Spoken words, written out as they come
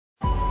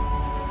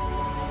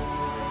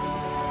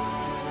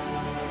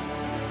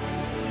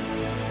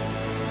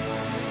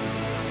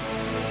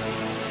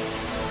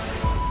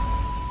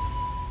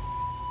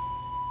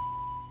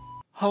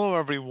Hello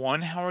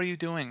everyone, how are you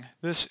doing?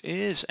 This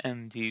is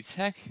MD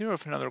Tech here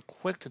with another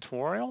quick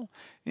tutorial.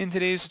 In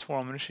today's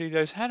tutorial, I'm going to show you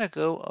guys how to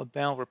go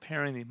about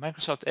repairing the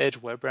Microsoft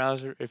Edge web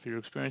browser if you're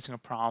experiencing a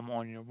problem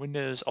on your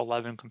Windows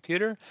 11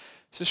 computer.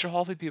 So this should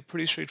hopefully be a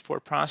pretty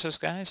straightforward process,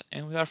 guys,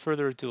 and without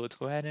further ado, let's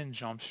go ahead and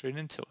jump straight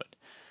into it.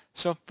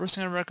 So first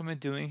thing I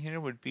recommend doing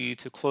here would be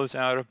to close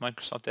out of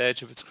Microsoft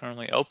Edge if it's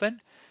currently open,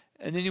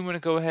 and then you want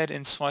to go ahead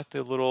and select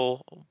the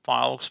little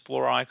File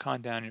Explorer icon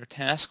down your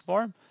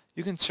taskbar.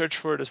 You can search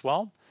for it as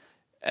well.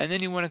 And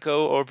then you want to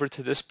go over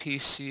to this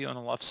PC on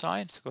the left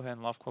side. So go ahead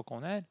and left click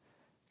on that.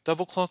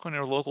 Double click on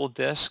your local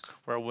disk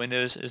where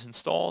Windows is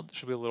installed. There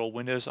should be a little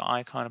Windows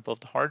icon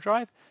above the hard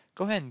drive.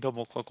 Go ahead and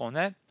double click on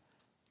that.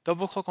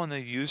 Double click on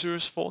the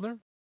users folder.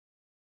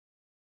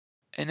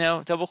 And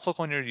now double click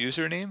on your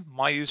username.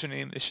 My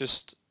username is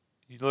just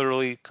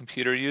literally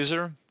computer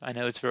user. I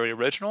know it's very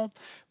original,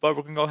 but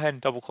we're going to go ahead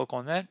and double click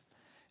on that.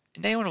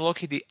 And now you want to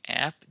locate the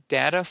app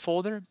data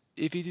folder.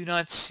 If you do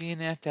not see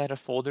an app data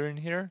folder in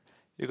here,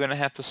 you're going to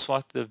have to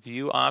select the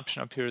view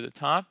option up here at the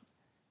top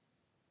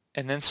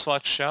and then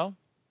select show.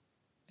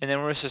 And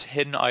then where it says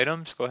hidden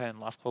items, go ahead and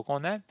left click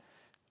on that.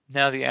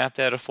 Now the app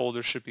data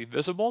folder should be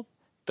visible.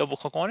 Double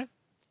click on it.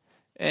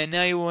 And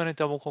now you want to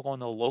double click on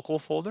the local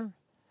folder.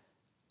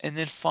 And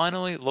then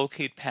finally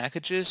locate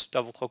packages,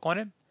 double click on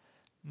it.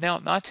 Now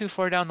not too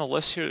far down the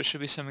list here, there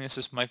should be something that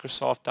says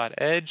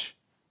Microsoft.Edge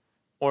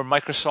or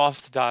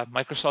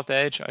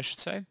Microsoft.Edge, I should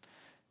say.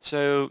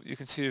 So you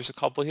can see there's a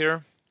couple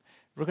here.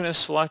 We're going to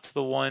select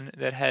the one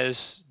that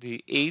has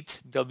the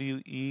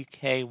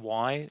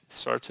 8WEKY,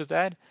 starts with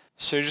that.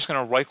 So you're just going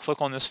to right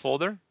click on this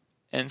folder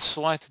and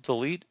select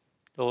delete,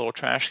 the little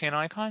trash can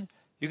icon.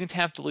 You can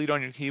tap delete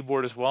on your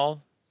keyboard as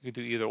well. You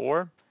can do either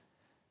or.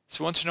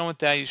 So once you're done with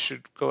that, you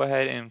should go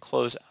ahead and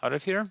close out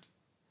of here.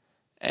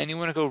 And you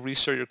want to go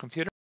restart your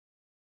computer.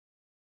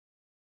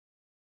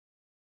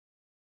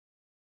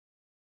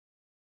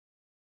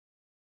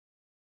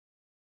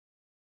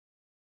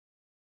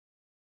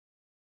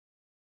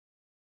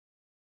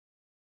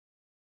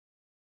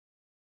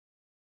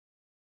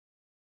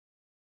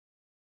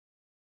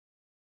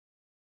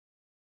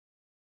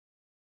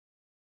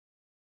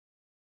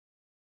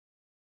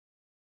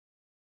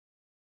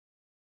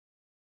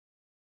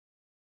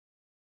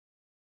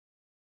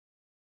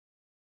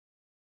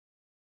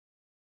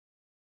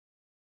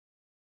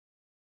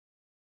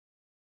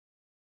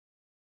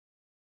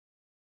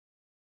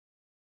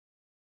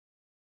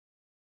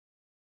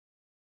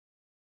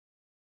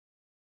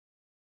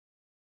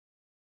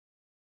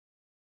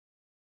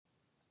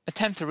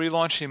 Attempt to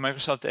relaunch the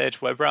Microsoft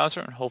Edge web browser,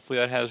 and hopefully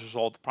that has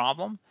resolved the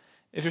problem.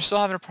 If you're still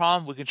having a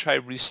problem, we can try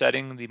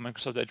resetting the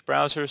Microsoft Edge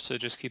browser, so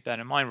just keep that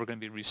in mind. We're going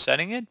to be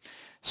resetting it.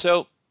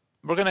 So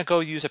we're going to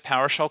go use a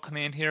PowerShell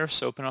command here.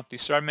 So open up the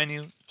Start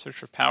menu, search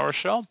for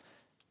PowerShell.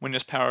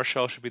 Windows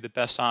PowerShell should be the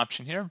best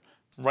option here.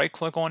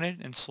 Right-click on it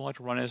and select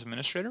Run as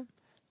Administrator.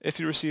 If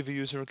you receive a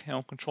user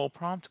account control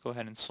prompt, go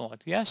ahead and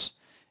select Yes.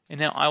 And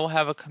now I will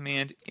have a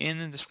command in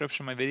the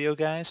description of my video,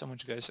 guys. I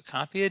want you guys to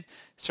copy it. It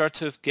starts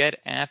with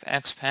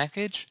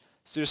Get-AppXPackage.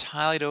 So just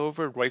highlight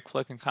over,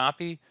 right-click and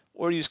copy,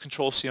 or use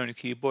Control-C on your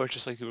keyboard,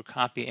 just like you would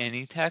copy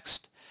any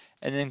text.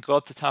 And then go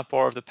up the top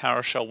bar of the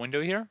PowerShell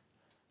window here.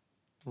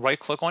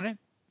 Right-click on it,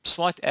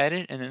 select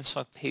Edit, and then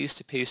select Paste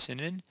to paste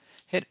it in.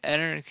 Hit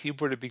Enter on your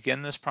keyboard to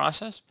begin this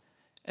process.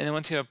 And then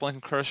once you have a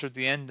blinking cursor at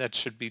the end, that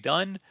should be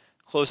done.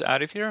 Close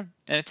out of here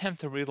and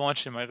attempt to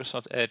relaunch the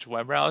Microsoft Edge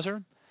web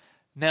browser.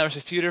 Now there's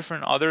a few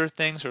different other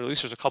things, or at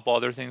least there's a couple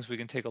other things we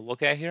can take a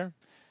look at here.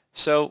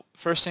 So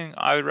first thing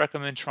I would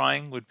recommend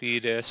trying would be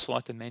to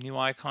select the menu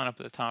icon up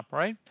at the top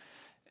right.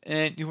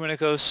 And you want to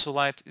go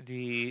select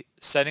the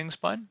settings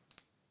button.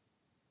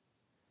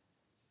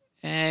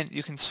 And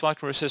you can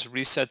select where it says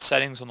reset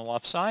settings on the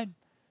left side.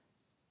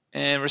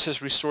 And where it says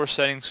restore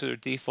settings to their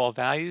default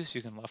values,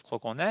 you can left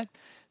click on that.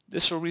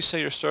 This will reset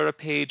your startup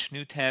page,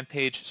 new tab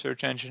page,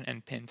 search engine,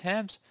 and pin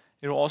tabs.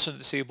 It will also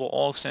disable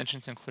all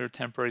extensions and clear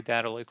temporary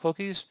data like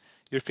cookies.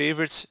 Your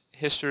favorites,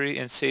 history,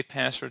 and safe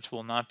passwords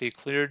will not be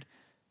cleared.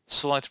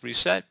 Select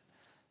Reset.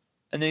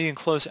 And then you can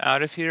close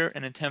out of here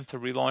and attempt to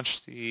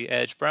relaunch the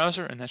Edge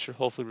browser, and that should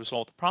hopefully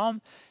resolve the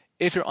problem.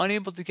 If you're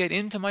unable to get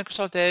into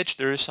Microsoft Edge,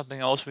 there is something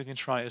else we can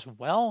try as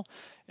well,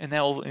 and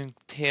that will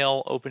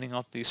entail opening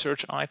up the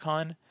search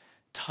icon.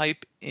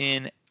 Type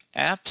in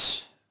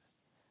apps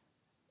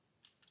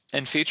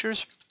and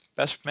features.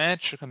 Best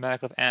match should come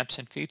back with apps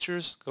and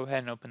features. Go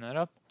ahead and open that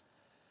up.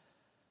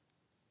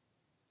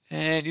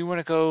 And you want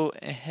to go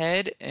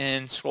ahead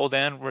and scroll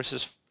down where it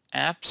says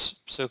apps.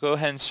 So go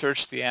ahead and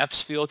search the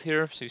apps field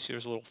here. So you see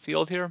there's a little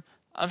field here.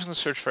 I'm just going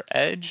to search for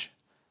Edge.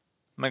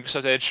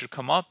 Microsoft Edge should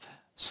come up.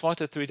 Select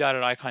the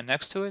three-dotted icon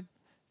next to it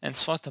and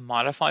select the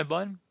modify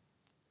button.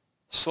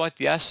 Select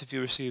yes if you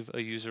receive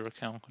a user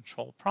account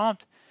control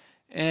prompt.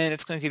 And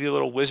it's going to give you a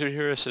little wizard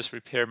here that says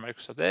repair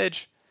Microsoft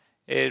Edge.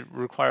 It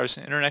requires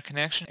an internet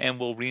connection and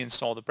will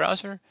reinstall the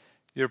browser.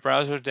 Your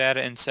browser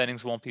data and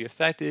settings won't be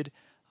affected.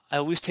 I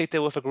always take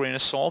that with a grain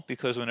of salt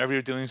because whenever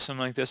you're doing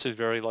something like this, it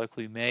very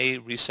likely may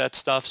reset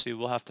stuff, so you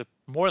will have to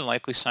more than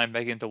likely sign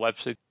back into the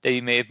website that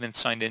you may have been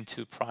signed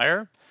into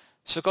prior.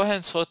 So go ahead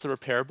and select the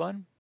repair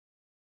button.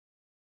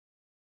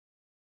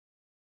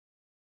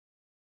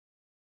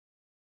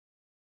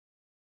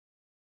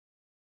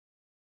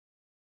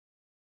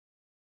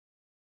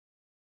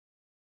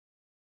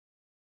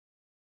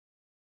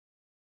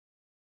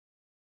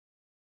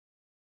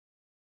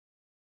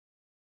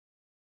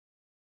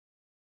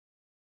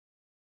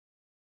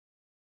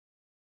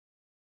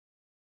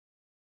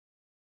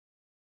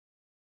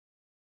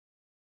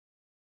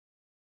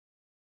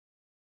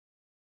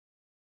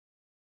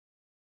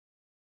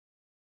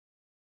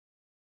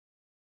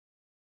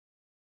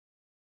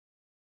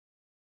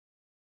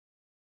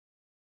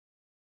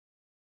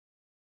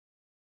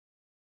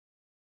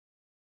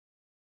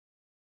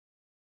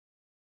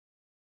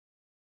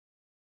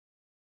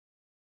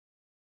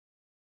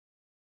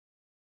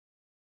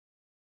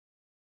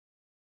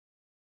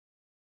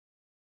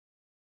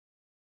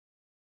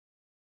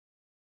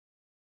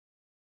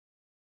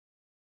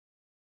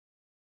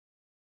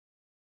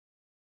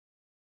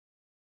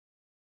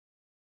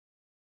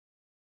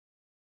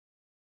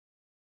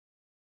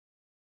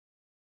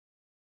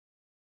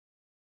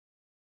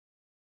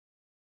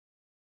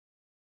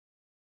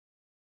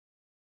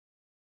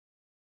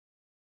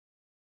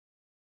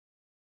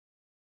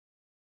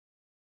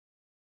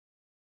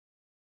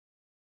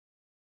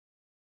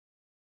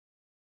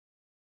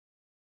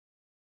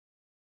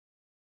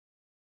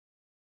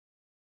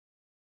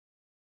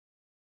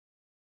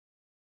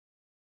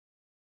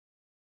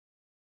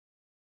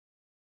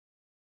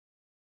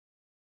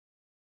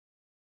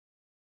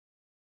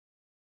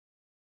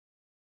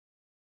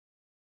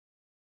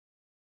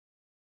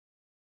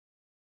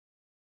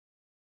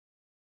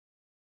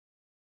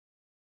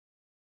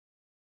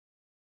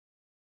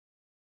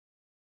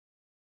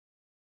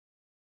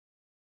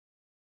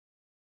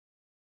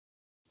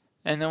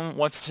 And then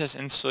once it says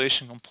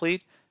installation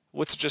complete,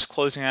 what's just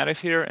closing out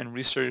of here and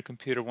restart your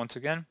computer once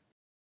again.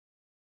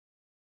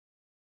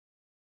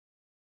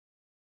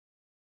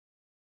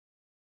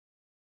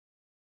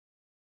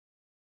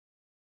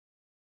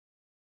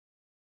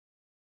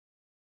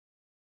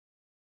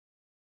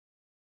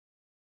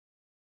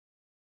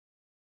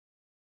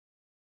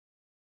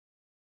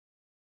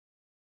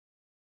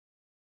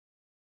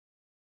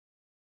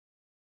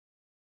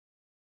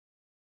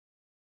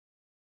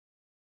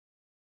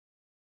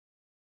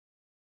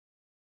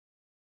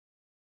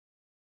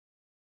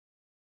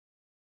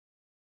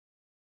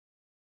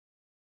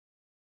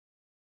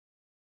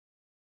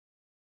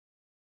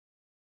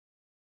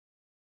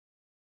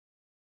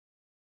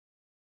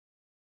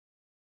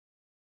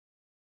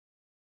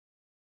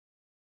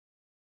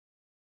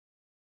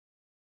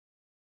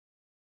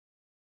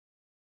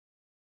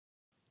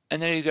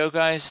 And there you go,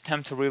 guys.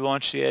 Attempt to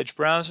relaunch the Edge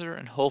browser,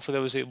 and hopefully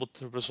that was able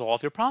to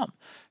resolve your problem.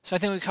 So I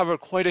think we covered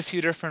quite a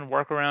few different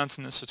workarounds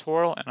in this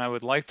tutorial, and I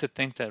would like to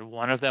think that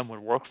one of them would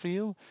work for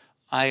you.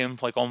 I am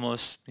like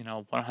almost,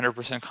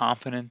 100%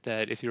 confident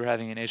that if you're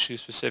having an issue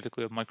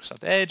specifically with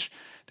Microsoft Edge,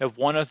 that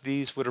one of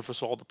these would have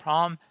resolved the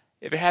problem.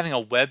 If you're having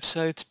a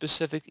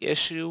website-specific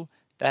issue,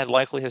 that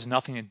likely has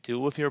nothing to do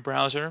with your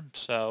browser.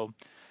 So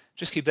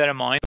just keep that in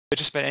mind. But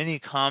just about any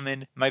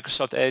common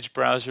Microsoft Edge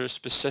browser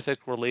specific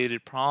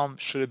related problem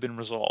should have been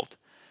resolved.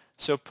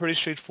 So pretty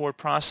straightforward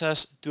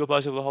process. Do hope I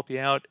was able to help you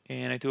out,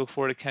 and I do look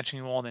forward to catching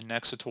you all in the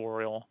next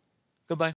tutorial. Goodbye.